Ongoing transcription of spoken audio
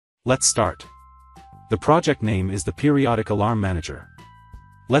Let's start. The project name is the Periodic Alarm Manager.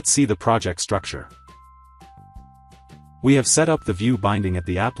 Let's see the project structure. We have set up the view binding at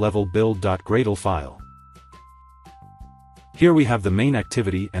the app level build.gradle file. Here we have the main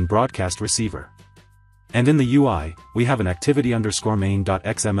activity and broadcast receiver. And in the UI, we have an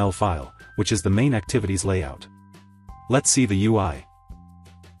activity_main.xml file, which is the main activities layout. Let's see the UI.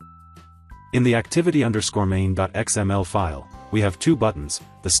 In the activity_main.xml file, we have two buttons,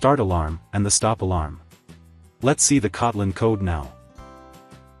 the start alarm and the stop alarm. Let's see the Kotlin code now.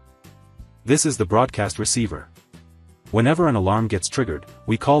 This is the broadcast receiver. Whenever an alarm gets triggered,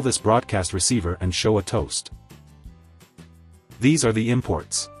 we call this broadcast receiver and show a toast. These are the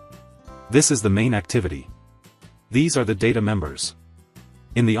imports. This is the main activity. These are the data members.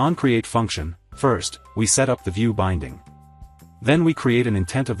 In the onCreate function, first, we set up the view binding. Then we create an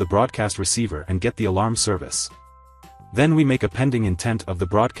intent of the broadcast receiver and get the alarm service. Then we make a pending intent of the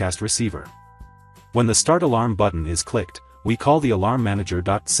broadcast receiver. When the start alarm button is clicked, we call the alarm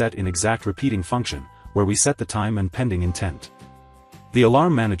manager.set in exact repeating function, where we set the time and pending intent. The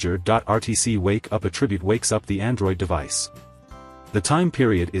alarm manager.rtc wake up attribute wakes up the Android device. The time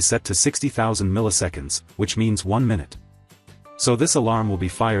period is set to 60,000 milliseconds, which means 1 minute. So this alarm will be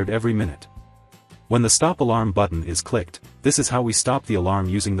fired every minute. When the stop alarm button is clicked, this is how we stop the alarm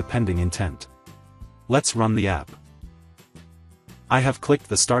using the pending intent. Let's run the app. I have clicked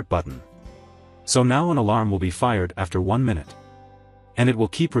the start button. So now an alarm will be fired after 1 minute. And it will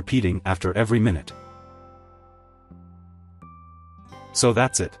keep repeating after every minute. So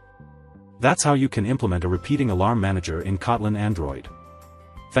that's it. That's how you can implement a repeating alarm manager in Kotlin Android.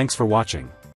 Thanks for watching.